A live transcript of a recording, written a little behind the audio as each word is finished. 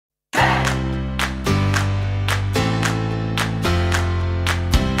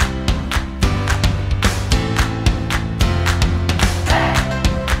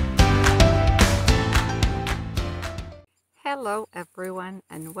Hello everyone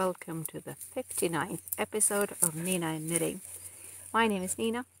and welcome to the 59th episode of NiinaNknitting. My name is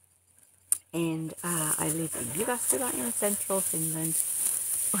Niina and I live in Jyväskylä in central Finland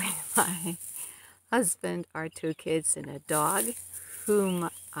with my husband, our two kids and a dog whom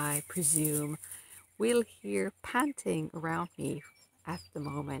I presume will hear panting around me at the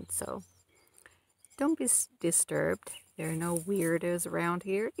moment. So don't be disturbed. There are no weirdos around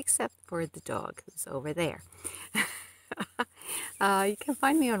here except for the dog who's over there. You can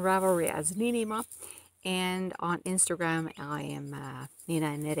find me on Ravelry as Niinima, and on Instagram I am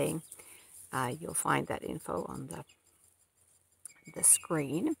NiinaNknitting. You'll find that info on the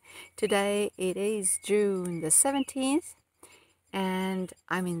screen. Today it is June the 17th and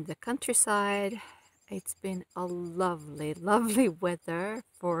I'm in the countryside. It's been a lovely weather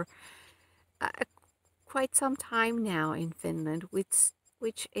for quite some time now in Finland,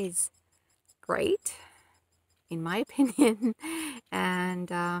 which is great in my opinion, and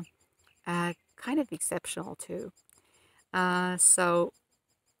kind of exceptional too. So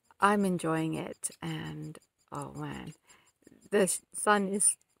I'm enjoying it, and oh man, the sun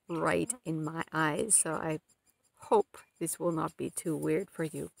is right in my eyes, so I hope this will not be too weird for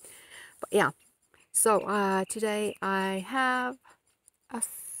you. But yeah, so today I have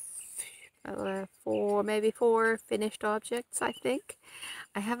maybe four finished objects, I think.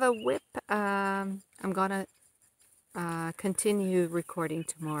 I have a whip. I'm gonna continue recording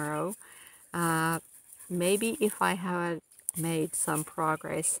tomorrow. Maybe if I have made some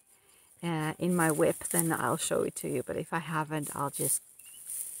progress in my whip, then I'll show it to you. But if I haven't, I'll just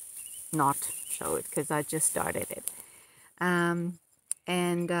not show it because I just started it.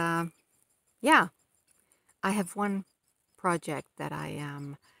 Yeah, I have one project that I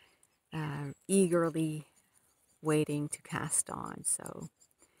am eagerly waiting to cast on. So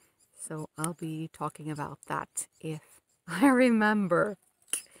I'll be talking about that if I remember,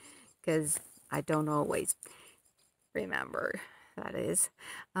 because I don't always remember, that is.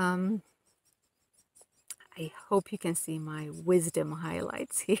 I hope you can see my wisdom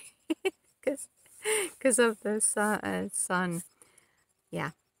highlights here because of the sun.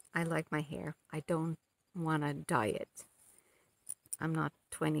 Yeah, I like my hair. I don't want to dye it. I'm not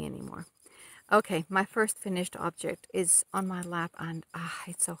 20 anymore. Okay, my first finished object is on my lap and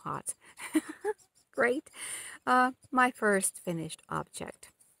it's so hot. Great. My first finished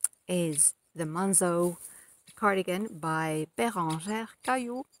object is the Manzo cardigan by Bérangère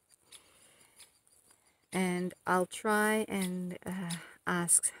Caillou. And I'll try and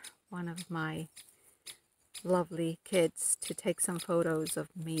ask one of my lovely kids to take some photos of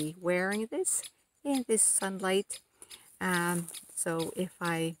me wearing this in this sunlight. So if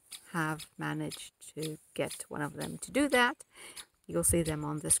I have managed to get one of them to do that, you'll see them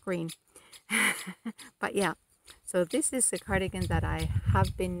on the screen. But yeah, so this is a cardigan that I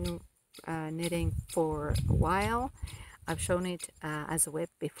have been knitting for a while. I've shown it as a whip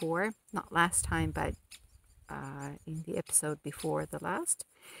before, not last time, but in the episode before the last.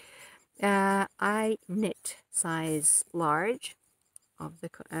 I knit size large of the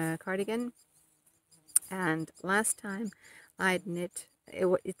cardigan, and last time I'd knit,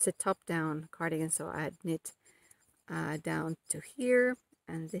 it's a top-down cardigan, so I'd knit down to here,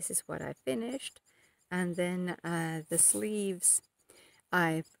 and this is what I finished. And then the sleeves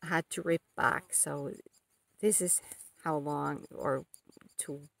I had to rip back, so this is how long or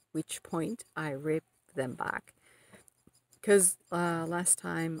to which point I ripped them back. Because last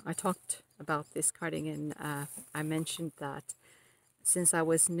time I talked about this cardigan, I mentioned that since I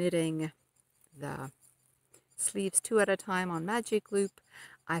was knitting the sleeves 2 at a time on magic loop,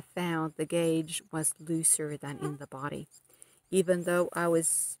 I found the gauge was looser than in the body, even though I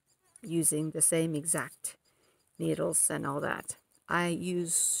was using the same exact needles and all that. I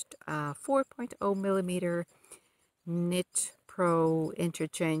used 4.0 millimeter Knit Pro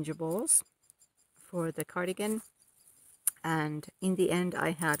interchangeables for the cardigan, and in the end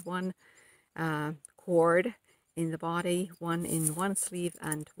I had one cord in the body, one in one sleeve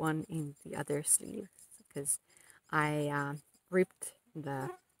and one in the other sleeve, because I ripped the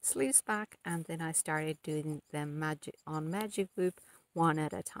sleeves back and then I started doing them on magic loop one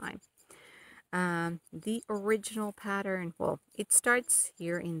at a time. The original pattern, well, it starts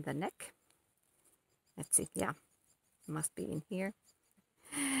here in the neck. Let's see, yeah, it must be in here.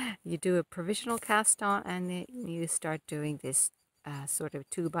 You do a provisional cast on and then you start doing this sort of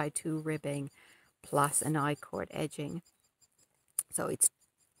 2x2 ribbing plus an I-cord edging. So it's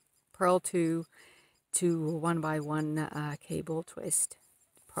purl 2 to 1x1 cable twist,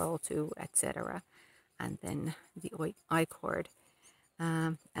 purl 2, etc. And then the I-cord.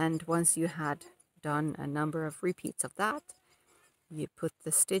 And once you had done a number of repeats of that, you put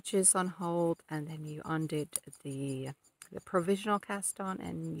the stitches on hold, and then you undid the provisional cast on,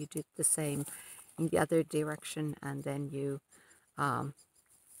 and you did the same in the other direction, and then you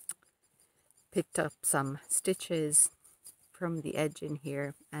picked up some stitches from the edge in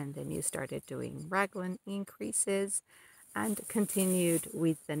here, and then you started doing raglan increases and continued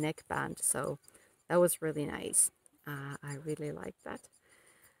with the neckband. So that was really nice. I really like that.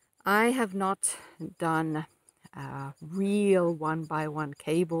 I have not done real 1x1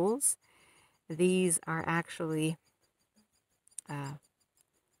 cables. These are actually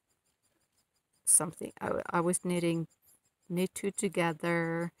something I was knit two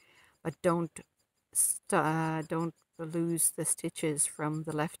together, but don't lose the stitches from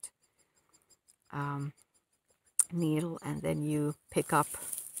the left needle, and then you pick up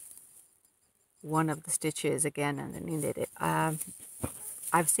one of the stitches again and then you knit it.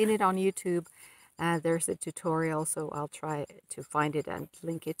 I've seen it on YouTube. There's a tutorial, so I'll try to find it and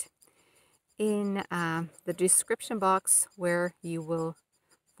link it in the description box, where you will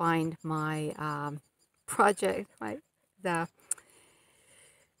find my project,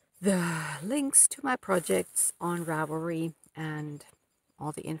 the links to my projects on Ravelry, and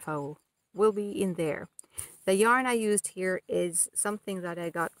all the info will be in there. The yarn I used here is something that I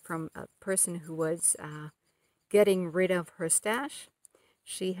got from a person who was getting rid of her stash.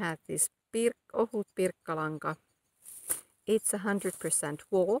 She had this Ohut Pirkkalanka. It's 100%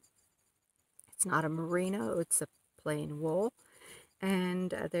 wool. It's not a merino, it's a plain wool.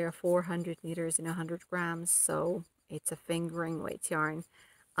 And there are 400 meters in 100 grams, so it's a fingering weight yarn.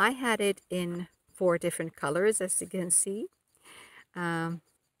 I had it in 4 different colors, as you can see. I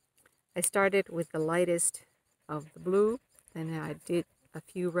started with the lightest of the blue, then I did a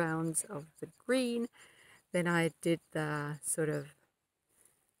few rounds of the green, then I did the sort of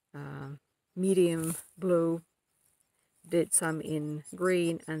medium blue, did some in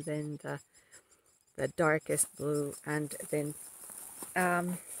green, and then the darkest blue, and then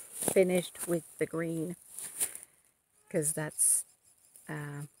finished with the green, because that's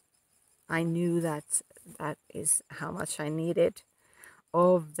I knew that is how much I needed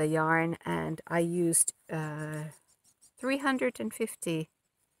of the yarn, and I used 350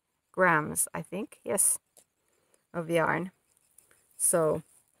 grams, I think, yes, of yarn. So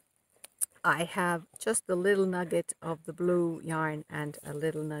I have just a little nugget of the blue yarn and a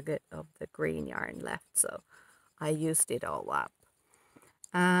little nugget of the green yarn left, so I used it all up.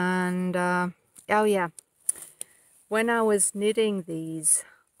 And oh yeah, when I was knitting these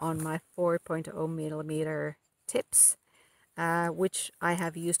on my 4.0 millimeter tips, which I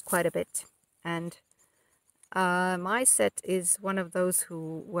have used quite a bit, and my set is one of those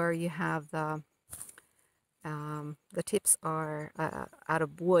where you have the tips are out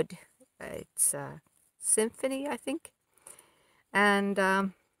of wood. It's Symphony, I think, and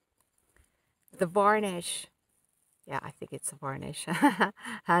the varnish, yeah, I think it's a varnish,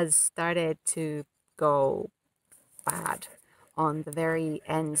 has started to go bad on the very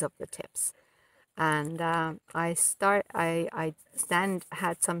ends of the tips. And I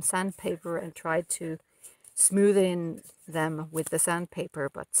had some sandpaper and tried to smoothen them with the sandpaper,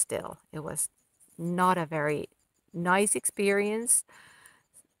 but still it was not a very nice experience.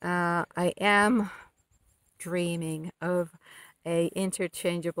 I am dreaming of a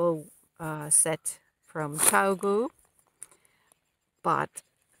interchangeable set from Kaugu, but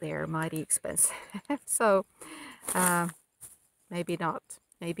they're mighty expensive. So maybe not.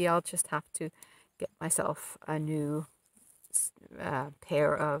 Maybe I'll just have to get myself a new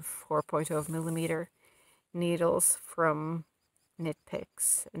pair of 4.0 millimeter needles from Knit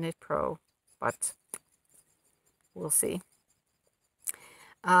Pro, but we'll see.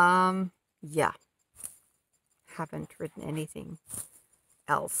 Yeah, haven't written anything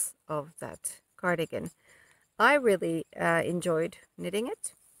else of that cardigan. I really enjoyed knitting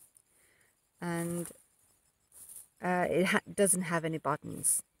it, and it doesn't have any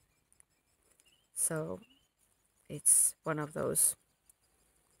buttons, so it's one of those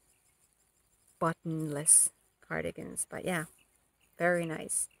buttonless cardigans. But yeah, very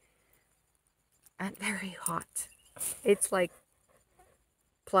nice and very hot. It's like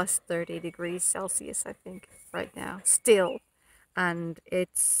plus 30 degrees Celsius, I think, right now still, and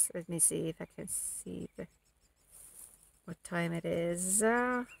it's, let me see if I can see what time it is.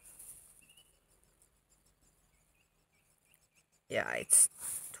 Yeah, it's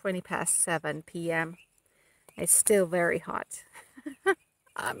 7:20 p.m. It's still very hot.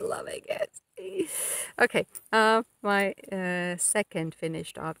 I'm loving it. Okay, my second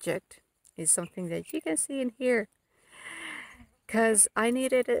finished object is something that you can see in here, because I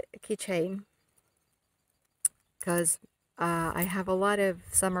needed a keychain, because I have a lot of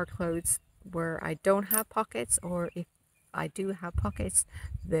summer clothes where I don't have pockets, or if I do have pockets,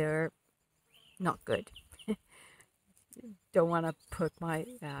 they're not good. Don't want to put my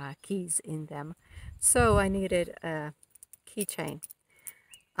keys in them. So I needed a keychain.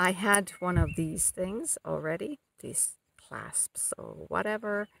 I had one of these things already, these clasps or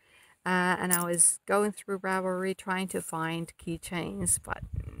whatever, and I was going through Ravelry trying to find keychains, but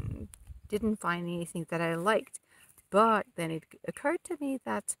didn't find anything that I liked. But then it occurred to me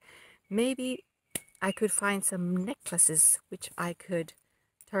that maybe I could find some necklaces which I could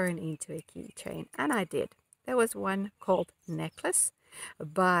turn into a keychain, and I did. There was one called Necklace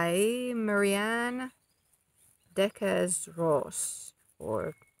by Marianne Decazes,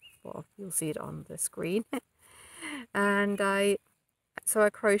 or well, you'll see it on the screen. And I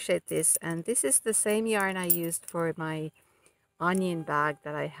crocheted this, and this is the same yarn I used for my onion bag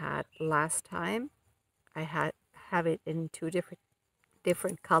that I had last time. I have it in two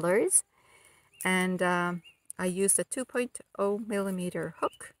different colors, and I used a 2.0 millimeter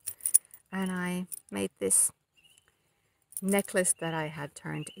hook, and I made this necklace that I had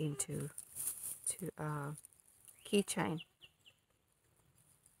turned into a keychain,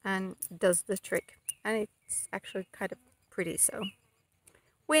 and does the trick, and it's actually kind of pretty. So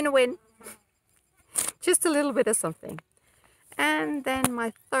win-win. Just a little bit of something. And then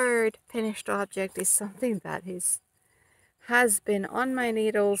my third finished object is something that has been on my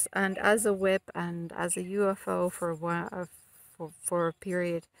needles and as a whip and as a UFO for a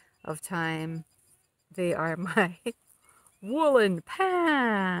period of time. They are my woolen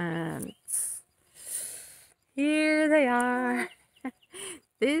pants. Here they are.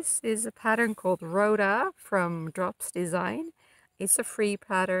 This is a pattern called Rhoda from Drops Design. It's a free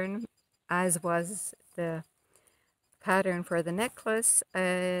pattern, as was the pattern for the necklace.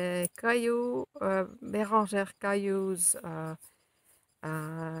 Caillou, Bérangère Caillou's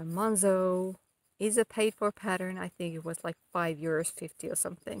Monzo is a paid for pattern. I think it was like €5.50 or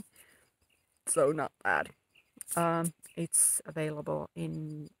something. So not bad. It's available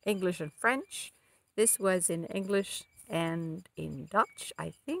in English and French. This was in English and in Dutch,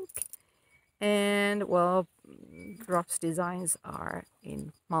 I think. And well, Drops designs are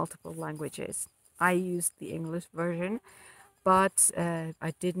in multiple languages. I used the English version, but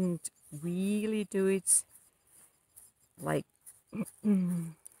I didn't really do it like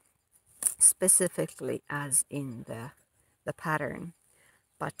specifically as in the pattern.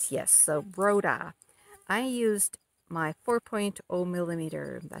 But yes, so Rhoda. I used my 4.0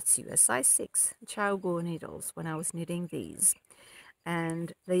 millimeter, that's US size 6, Chowgo needles when I was knitting these.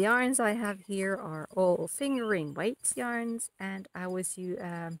 And the yarns I have here are all fingering weight yarns, and I was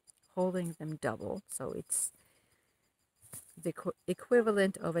holding them double, so it's the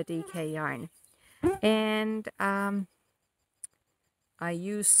equivalent of a DK yarn. And I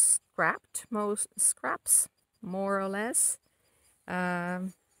use most scraps, more or less.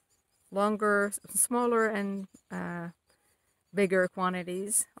 Longer, smaller, and bigger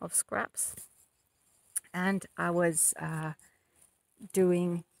quantities of scraps. And I was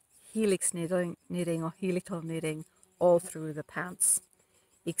doing helix knitting or helical knitting all through the pants,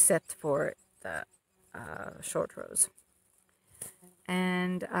 except for the short rows.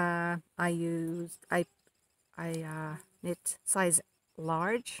 And I knit size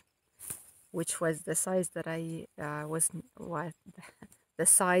large, which was the size that I the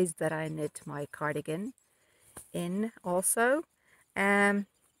size that I knit my cardigan in also. And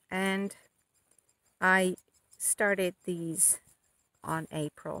I started these on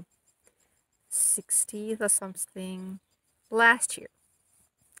April 16th or something last year.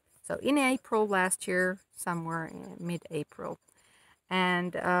 So in April last year, somewhere in mid-April.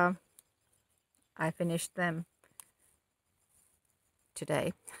 And I finished them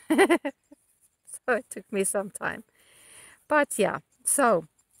today. So it took me some time. But yeah, so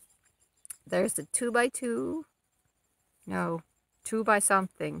there's a 2x2, no, 2 by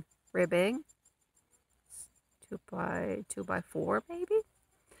something ribbing, 2 by 4 maybe,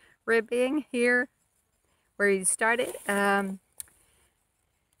 ribbing here where you started. The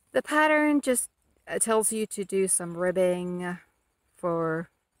pattern just tells you to do some ribbing for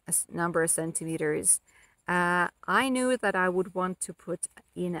a number of centimeters. I knew that I would want to put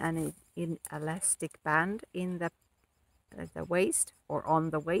in an elastic band in the waist or on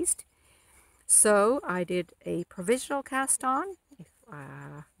the waist. So I did a provisional cast on, if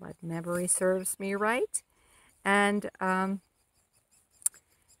my memory serves me right. And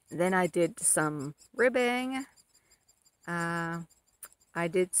then I did some ribbing. I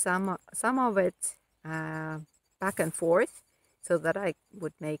did some of it back and forth so that I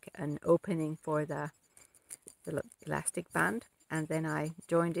would make an opening for the the elastic band, and then I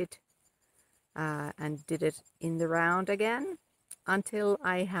joined it and did it in the round again until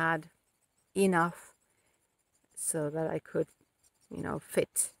I had enough so that I could, you know,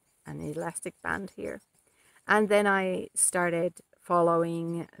 fit an elastic band here. And then I started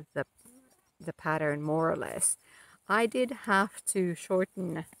following the pattern more or less. I did have to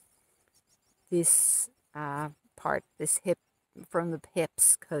shorten this part, this hip, from the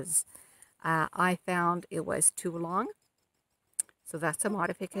hips, because I found it was too long. So that's a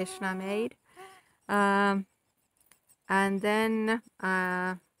modification I made. And then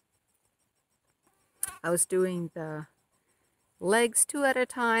I was doing the legs 2 at a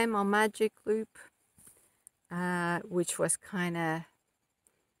time on magic loop, which was kind of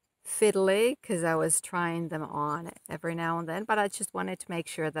fiddly because I was trying them on every now and then, but I just wanted to make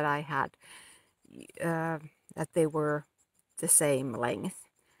sure that I had that they were the same length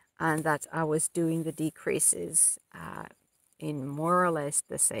and that I was doing the decreases in more or less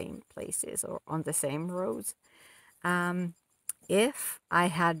the same places or on the same rows. If I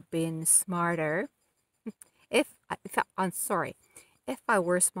had been smarter, I'm sorry, if I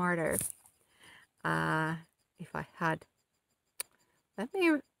were smarter, if I had, let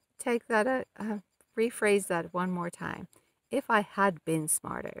me take that, rephrase that one more time. If I had been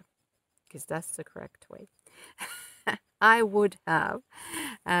smarter, because that's the correct way, I would have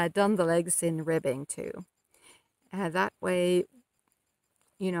done the legs in ribbing too. That way,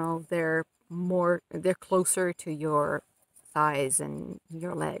 you know, they're closer to your thighs and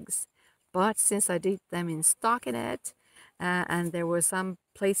your legs. But since I did them in stockinette, and there were some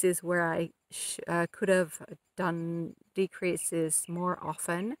places where I could have done decreases more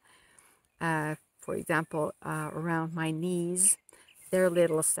often, for example, around my knees, they're a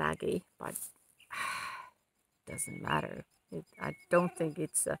little saggy, but doesn't matter. I don't think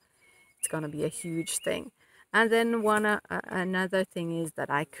it's going to be a huge thing. And then another thing is that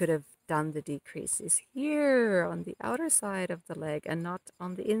I could have done the decreases here on the outer side of the leg and not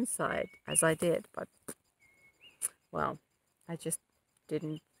on the inside as I did. But, well, I just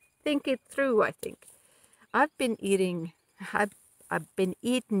didn't think it through, I think. I've been eaten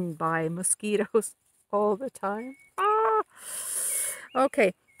by mosquitoes all the time. Ah!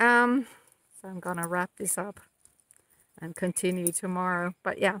 Okay, so I'm gonna wrap this up and continue tomorrow.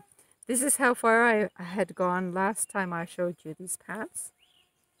 But yeah, this is how far I had gone last time I showed you these pants.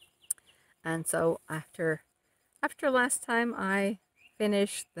 And so after last time, I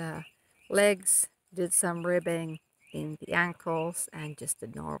finished the legs, did some ribbing in the ankles, and just a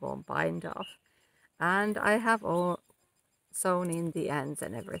normal bind off. And I have all sewn in the ends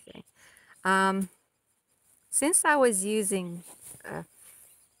and everything. Since I was using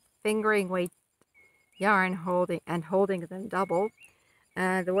fingering weight yarn holding them double,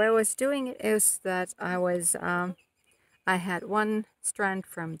 the way I was doing it is that I had one strand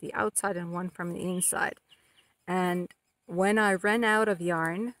from the outside and one from the inside. And when I ran out of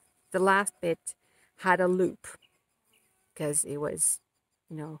yarn, the last bit had a loop because it was,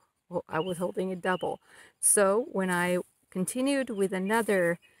 you know, I was holding it double. So when I continued with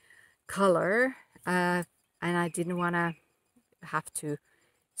another color, and I didn't want to have to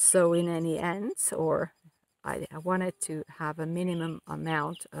sew in any ends, or I wanted to have a minimum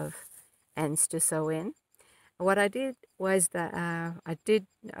amount of ends to sew in. What I did was that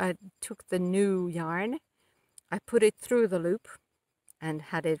I took the new yarn, I put it through the loop and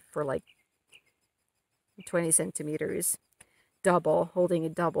had it for like 20 centimeters double, holding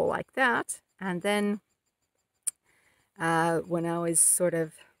it double like that. And then when I was sort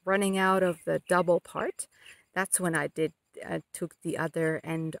of running out of the double part, that's when I took the other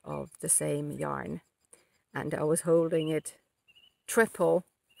end of the same yarn, and I was holding it triple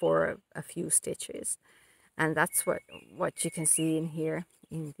for a few stitches. And that's what you can see in here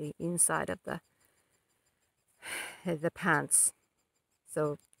in the inside of the pants.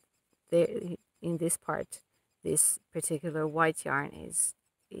 So there, in this part, this particular white yarn is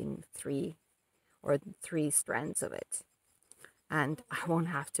in three strands of it, and I won't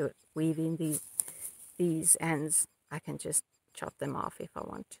have to weave in these ends. I can just chop them off if I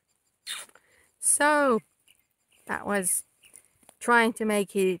want to. So that was trying to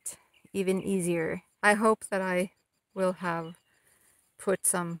make it even easier. I hope that I will have put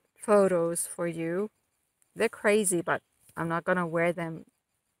some photos for you. They're crazy, but I'm not gonna wear them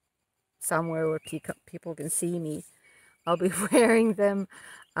somewhere where people can see me. I'll be wearing them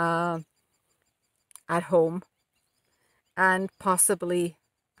at home, and possibly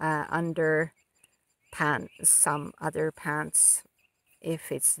under some other pants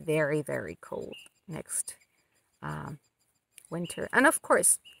if it's very, very cold next winter. And of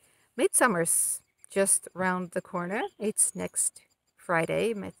course, midsummer's just round the corner. It's next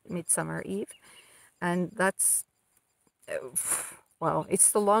Friday, Midsummer Eve, and that's well,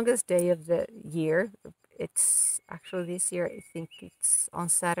 it's the longest day of the year. It's actually this year, I think it's on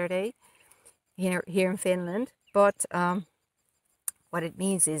Saturday here in Finland. But what it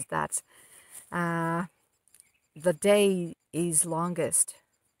means is that the day is longest,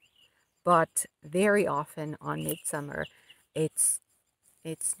 but very often on midsummer, it's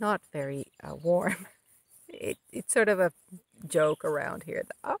not very warm. It's sort of a joke around here.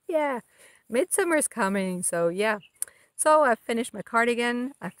 Oh yeah, midsummer's coming. So yeah, so I finished my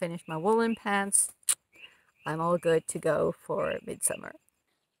cardigan. I finished my woolen pants. I'm all good to go for midsummer.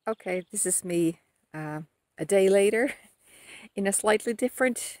 Okay, this is me a day later in a slightly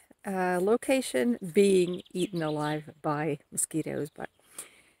different location, being eaten alive by mosquitoes, but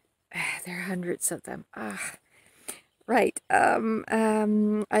there are hundreds of them. Right. I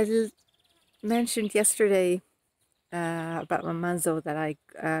mentioned yesterday about my manzo that I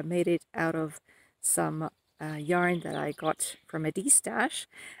made it out of some yarn that I got from a D-stash,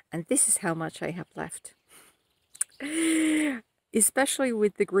 and this is how much I have left. Especially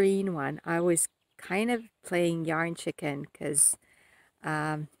with the green one, I was kind of playing yarn chicken because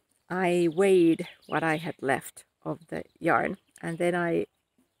I weighed what I had left of the yarn, and then I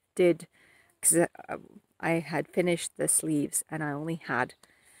did, because I had finished the sleeves and I only had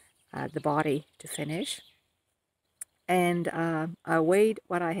the body to finish. And I weighed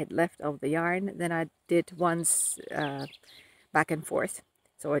what I had left of the yarn. Then I did once back and forth.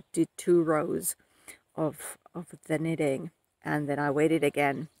 So I did 2 rows of the knitting, and then I weighed it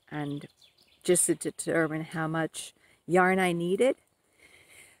again, and just to determine how much yarn I needed.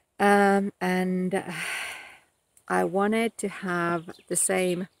 And I wanted to have the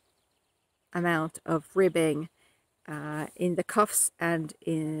same amount of ribbing in the cuffs and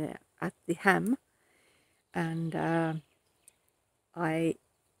at the hem, and I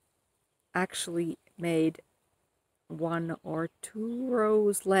actually made 1 or 2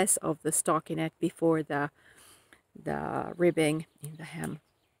 rows less of the stockinette before the ribbing in the hem,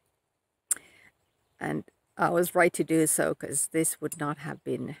 and I was right to do so because this would not have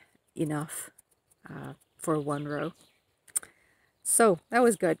been enough for 1 row. So that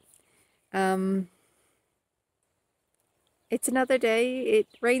was good. It's another day. It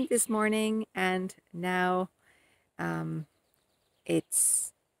rained this morning, and now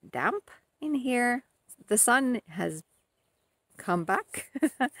it's damp in here. The sun has come back,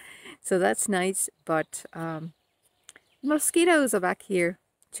 so that's nice, but mosquitoes are back here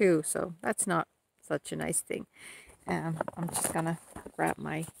too, so that's not such a nice thing. I'm just gonna grab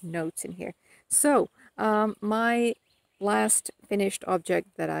my notes in here. So my last finished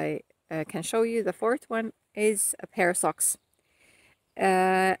object that I can show you, the 4th one, is a pair of socks.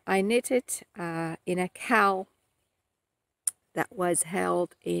 I knitted in a cowl that was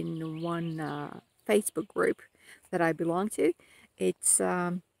held in one Facebook group that I belong to. It's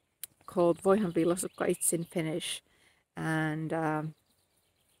called Voihanvilosukka in Finnish, and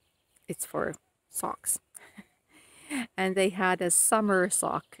it's for socks. And they had a summer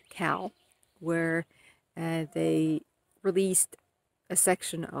sock cowl where they released a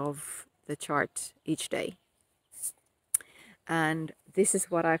section of the chart each day. And this is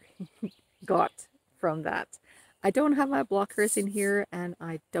what I got from that. I don't have my blockers in here, and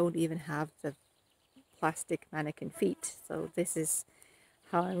I don't even have the plastic mannequin feet. So this is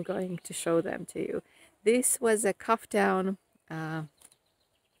how I'm going to show them to you. This was a cuff down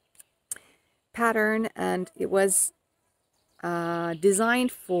pattern, and it was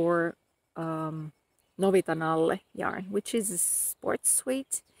designed for Novita Nalle yarn, which is a sports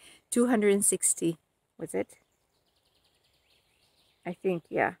suite. 260, was it? I think,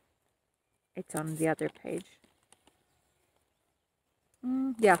 yeah. It's on the other page.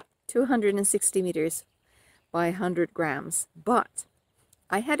 Yeah, 260 meters by 100 grams. But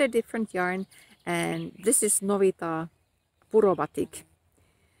I had a different yarn, and this is Novita Puro Batik,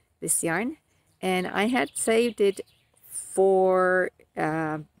 this yarn. And I had saved it for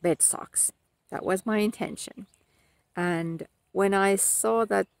bed socks. That was my intention. And when I saw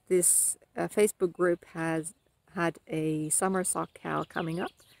that this Facebook group has had a summer sock cowl coming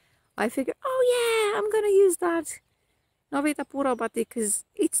up, I figured, oh yeah, I'm gonna use that Novita Puro Batik because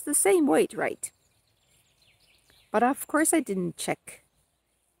it's the same weight, right? But of course I didn't check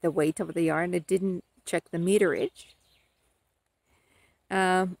the weight of the yarn. I didn't check the meterage.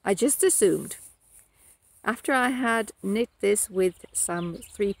 I just assumed. After I had knit this with some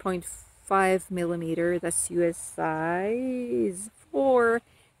 3.5 millimeter, that's US size 4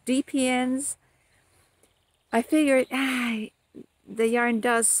 DPNs, I figured the yarn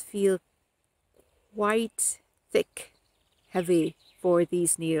does feel quite thick, heavy for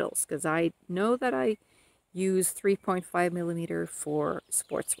these needles, because I know that I use 3.5 millimeter for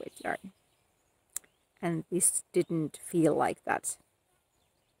sports weight yarn, and this didn't feel like that.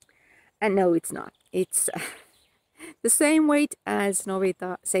 And no, it's not. It's the same weight as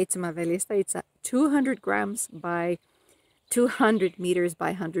Novita Seitsemän Veljestä. It's 200 grams by 200 meters by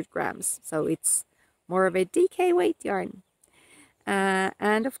 100 grams. So it's more of a DK weight yarn.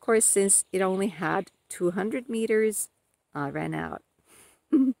 And of course, since it only had 200 meters, I ran out.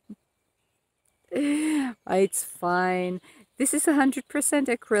 It's fine. This is 100%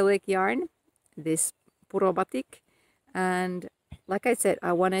 acrylic yarn, this Puro Batik. And like I said,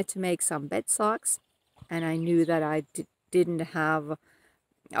 I wanted to make some bed socks, and I knew that I didn't have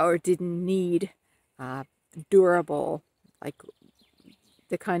or didn't need durable, like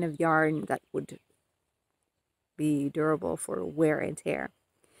the kind of yarn that would be durable for wear and tear.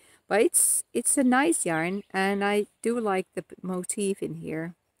 But it's a nice yarn, and I do like the motif in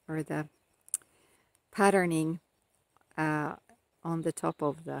here, or the patterning on the top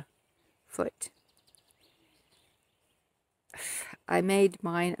of the foot. I made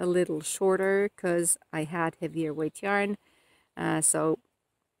mine a little shorter because I had heavier weight yarn, so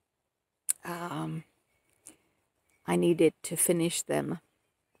I needed to finish them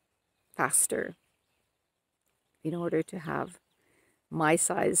faster in order to have my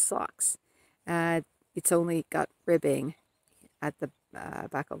size socks. It's only got ribbing at the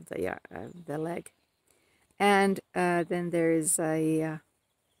back of the leg, and then there's a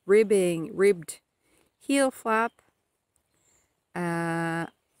ribbed heel flap, a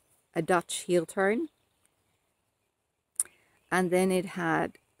Dutch heel turn, and then it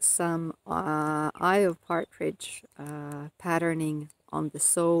had some eye of partridge patterning on the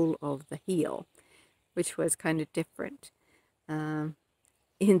sole of the heel, which was kind of different. In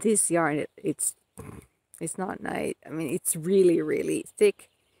this yarn, it's not nice. I mean, it's really thick,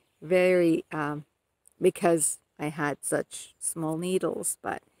 very because I had such small needles.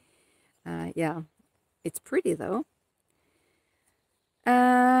 But yeah, it's pretty though.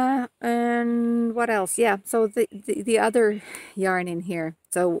 And what else? Yeah, so the other yarn in here.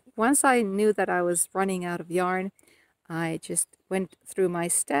 So once I knew that I was running out of yarn, I just went through my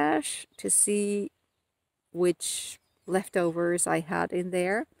stash to see which leftovers I had in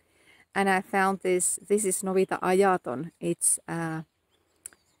there, and I found this. This is Novita Ajaton. It's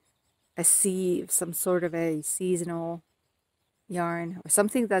some sort of a seasonal yarn, or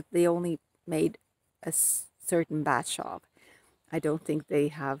something that they only made a certain batch of. I don't think they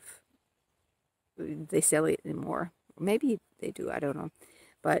sell it anymore. Maybe they do, I don't know.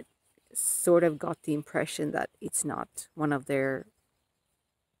 But sort of got the impression that it's not one of the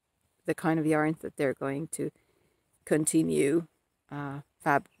kind of yarns that they're going to continue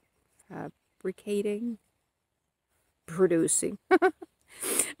fabricating, producing.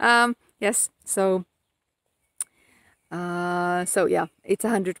 Yes, so yeah, it's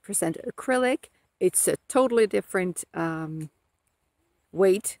 100% acrylic. It's a totally different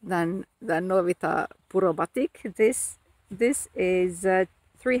weight than Novita Puro Batik. This is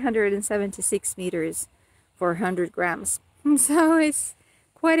 376 meters for 100 grams. So it's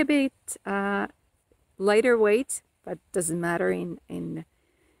quite a bit lighter weight, but doesn't matter in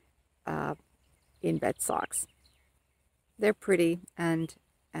bed socks. They're pretty, and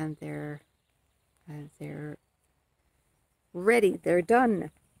they're ready. They're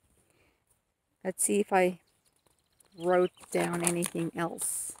done. Let's see if I wrote down anything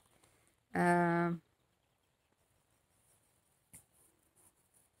else.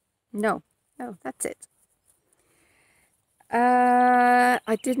 No, that's it.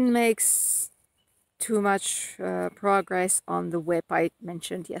 I didn't make too much progress on the whip I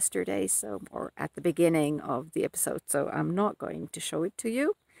mentioned yesterday, or at the beginning of the episode, so I'm not going to show it to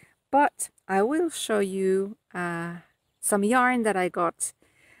you, but I will show you some yarn that I got.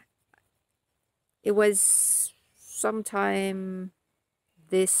 It was sometime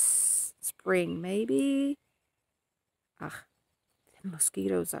this spring, maybe. The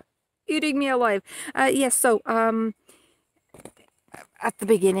mosquitoes are eating me alive. Yes, so at the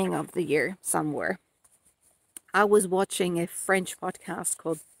beginning of the year somewhere, I was watching a French podcast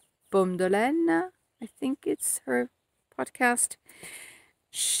called Pomme de Laine. I think it's her podcast.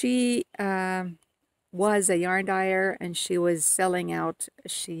 She was a yarn dyer, and she was selling out.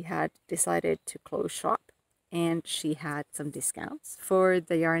 She had decided to close shop, and she had some discounts for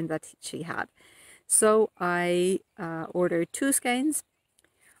the yarn that she had. So I ordered 2 skeins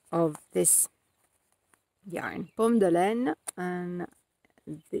of this yarn, Pomme de Laine, and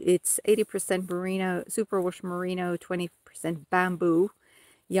it's 80% merino, superwash merino, 20% bamboo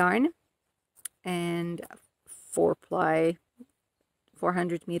yarn. and 4-ply,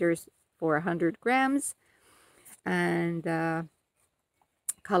 400 meters for 100 grams. And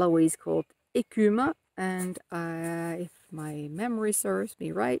colorway is called Écume, and if my memory serves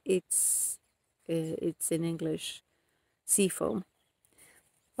me right, it's in English seafoam.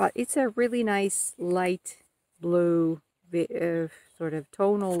 But it's a really nice light blue, sort of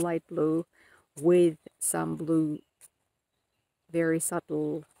tonal light blue with some blue, very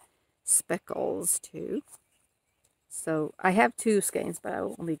subtle speckles too. So I have 2 skeins, but I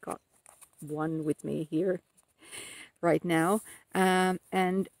only got one with me here right now.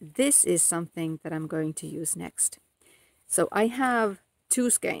 And this is something that I'm going to use next. So I have 2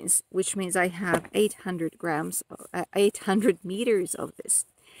 skeins, which means I have 800 grams, 800 meters of this.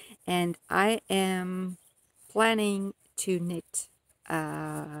 And I am planning to knit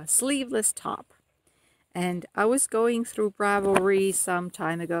a sleeveless top. And I was going through Ravelry some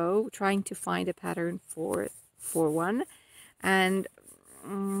time ago, trying to find a pattern for one. And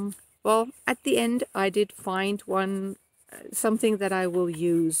well, at the end, I did find one, something that I will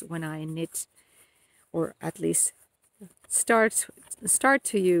use when I knit, or at least start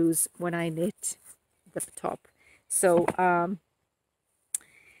to use when I knit the top. So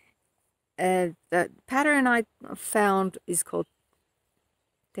the pattern I found is called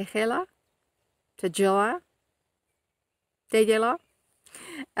Tegela,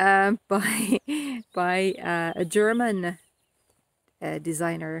 by a German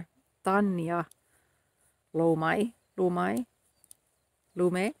designer, Tanja Lume.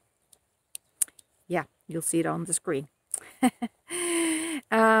 Yeah, you'll see it on the screen.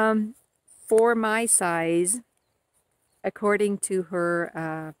 For my size, according to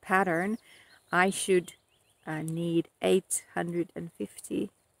her pattern, I should need 850,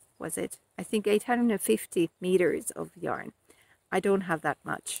 was it? I think 850 meters of yarn. I don't have that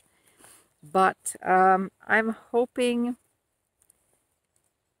much, but I'm hoping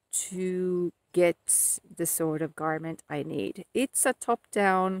to get the sort of garment I need. It's a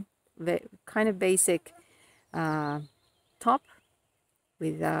top-down, kind of basic top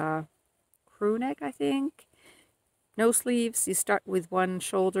with a crew neck, I think. No sleeves. You start with one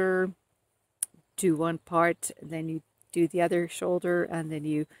shoulder, do one part, then you do the other shoulder, and then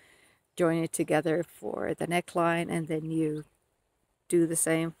you join it together for the neckline, and then you do the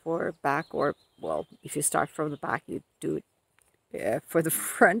same for back, or well, if you start from the back, you do it for the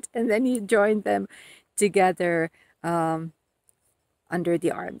front, and then you join them together under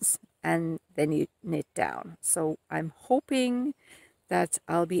the arms, and then you knit down. So I'm hoping that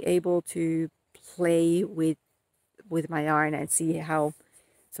I'll be able to play with my yarn and see how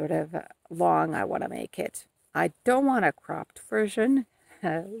sort of long I want to make it. I don't want a cropped version.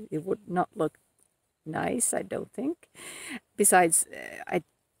 It would not look nice, I don't think. Besides,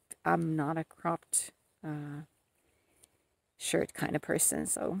 I'm not a cropped shirt kind of person,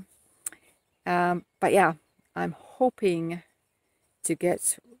 so but yeah, I'm hoping to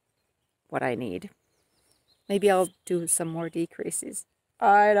get what I need. Maybe I'll do some more decreases.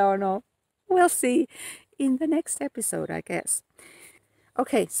 I don't know. We'll see in the next episode, I guess.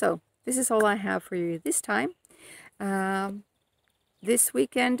 Okay, so this is all I have for you this time. This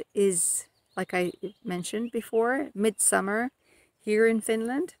weekend is, like I mentioned before, midsummer here in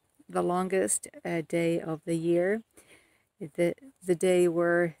Finland, the longest day of the year. The day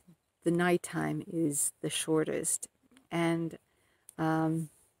where the nighttime is the shortest, and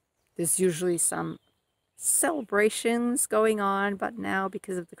there's usually some celebrations going on, but now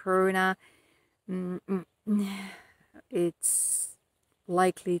because of the corona, it's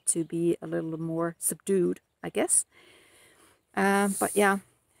likely to be a little more subdued, I guess. But yeah,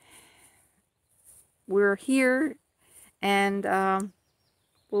 we're here, and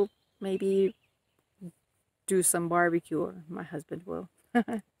we'll maybe do some barbecue, or my husband will,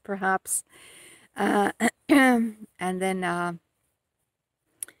 perhaps, and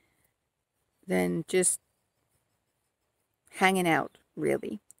then just hanging out,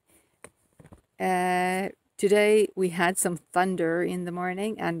 really. Today we had some thunder in the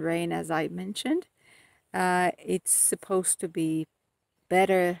morning and rain, as I mentioned. It's supposed to be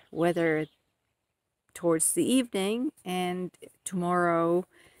better weather towards the evening and tomorrow,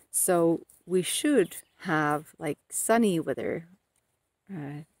 so we should have like sunny weather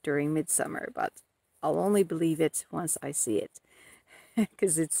during midsummer, but I'll only believe it once I see it,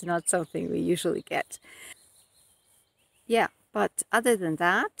 because it's not something we usually get. Yeah, but other than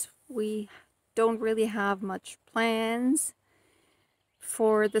that, we don't really have much plans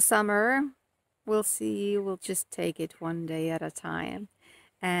for the summer. We'll see. We'll just take it one day at a time.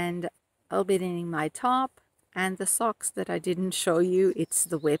 And I'll be knitting my top and the socks that I didn't show you. It's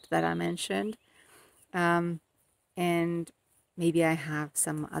the whip that I mentioned. And maybe I have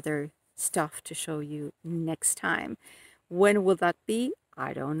some other stuff to show you next time. When will that be?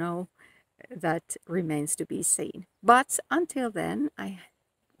 I don't know. That remains to be seen. But until then, I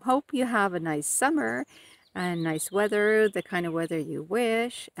hope you have a nice summer and nice weather, the kind of weather you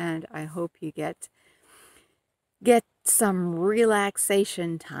wish, and I hope you get some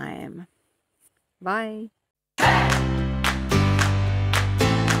relaxation time. Bye.